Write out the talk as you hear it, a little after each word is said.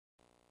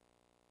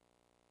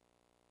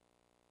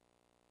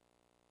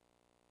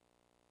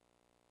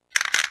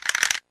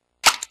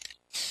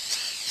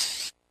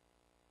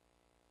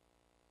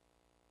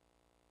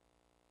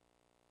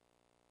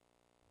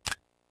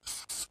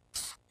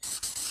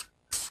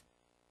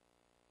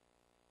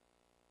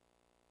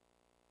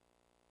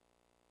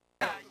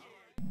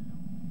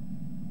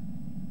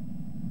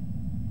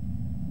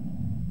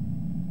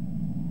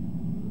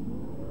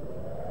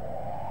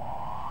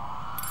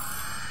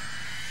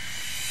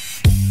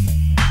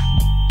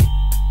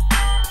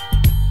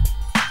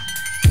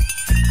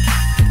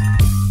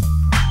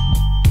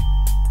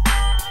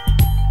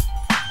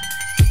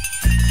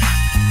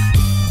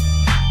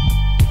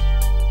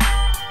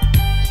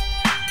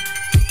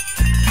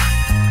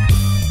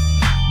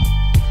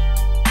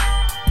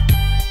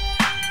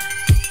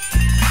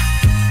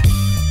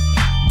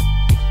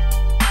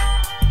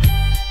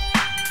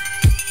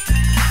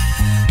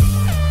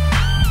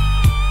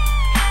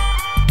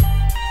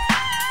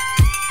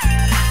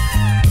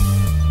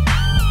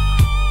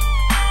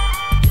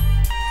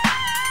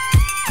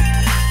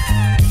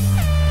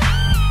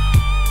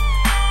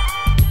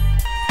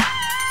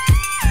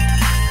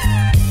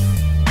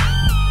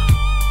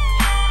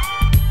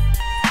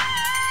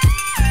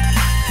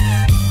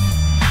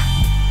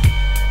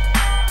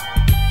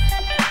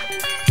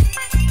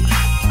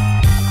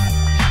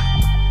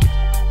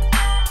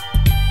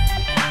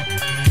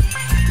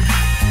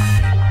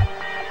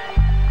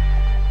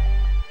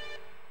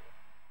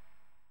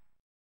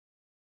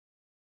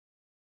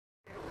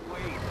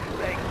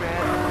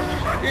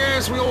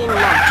Yes, we all like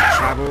to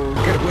travel,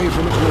 get away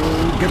from it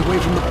all, get away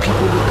from the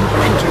people with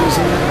computers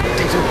in their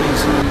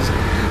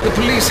databases, the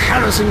police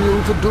harassing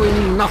you for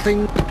doing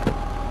nothing.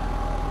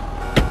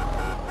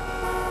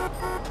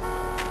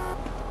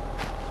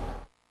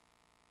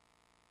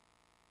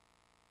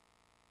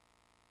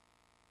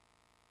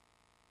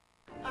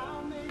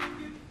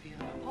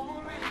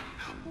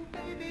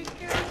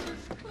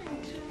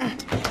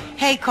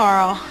 Hey,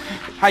 Carl.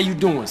 How you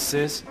doing,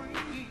 sis?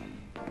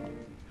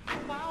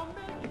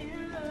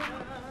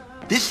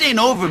 This ain't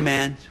over,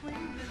 man.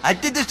 I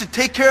did this to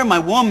take care of my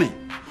woman.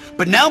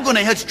 But now I'm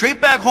gonna head straight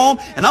back home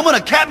and I'm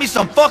gonna cap me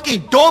some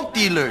fucking dope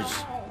dealers.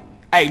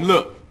 Hey,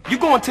 look. You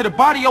going to the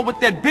barrio with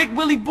that Big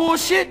Willie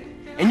bullshit,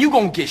 and you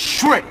gonna get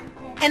shredded.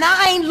 And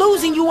I ain't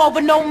losing you over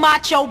no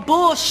macho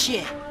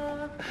bullshit.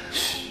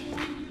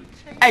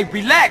 Hey,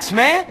 relax,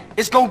 man.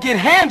 It's gonna get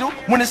handled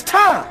when it's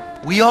time.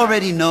 We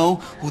already know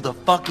who the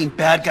fucking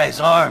bad guys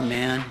are,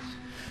 man.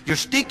 Your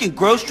stinking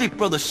grocery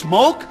brother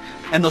Smoke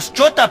and those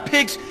Chota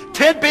pigs,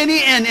 Ted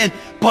Benny and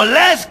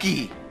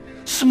Pulaski.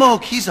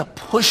 Smoke, he's a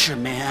pusher,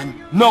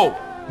 man. No,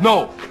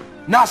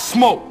 not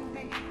Smoke.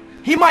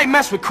 He might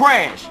mess with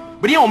Crash,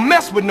 but he don't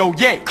mess with no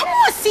Ye. Come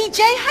on, CJ.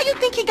 How you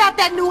think he got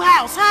that new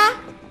house, huh?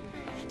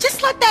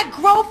 Just let that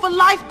grow for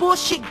life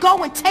bullshit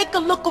go and take a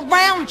look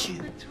around you.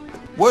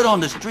 Word on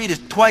the street is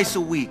twice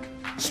a week.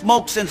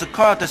 Smoke sends a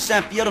car out to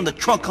San Fierro and the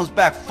trunk comes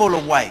back full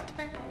of white.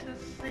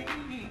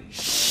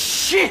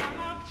 Shit!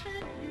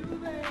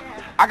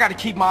 I gotta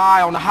keep my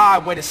eye on the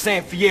highway to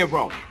San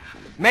Fierro.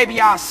 Maybe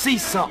I'll see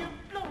something.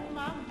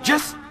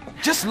 Just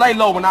lay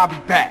low and I'll be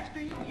back.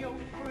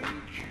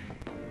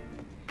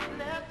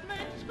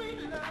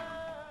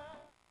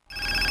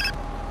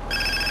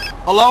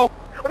 Hello?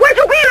 Where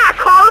you been,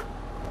 asshole?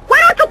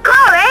 Why don't you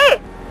call, eh?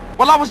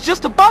 Well, I was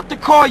just about to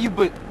call you,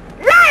 but...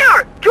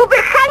 Liar! You've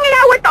been hanging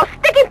out with those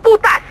sticky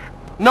putas!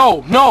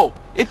 No.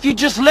 If you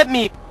just let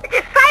me...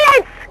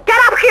 Silence! Get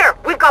up here!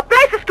 We've got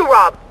places to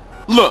rob!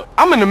 Look,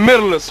 I'm in the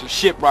middle of some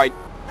shit right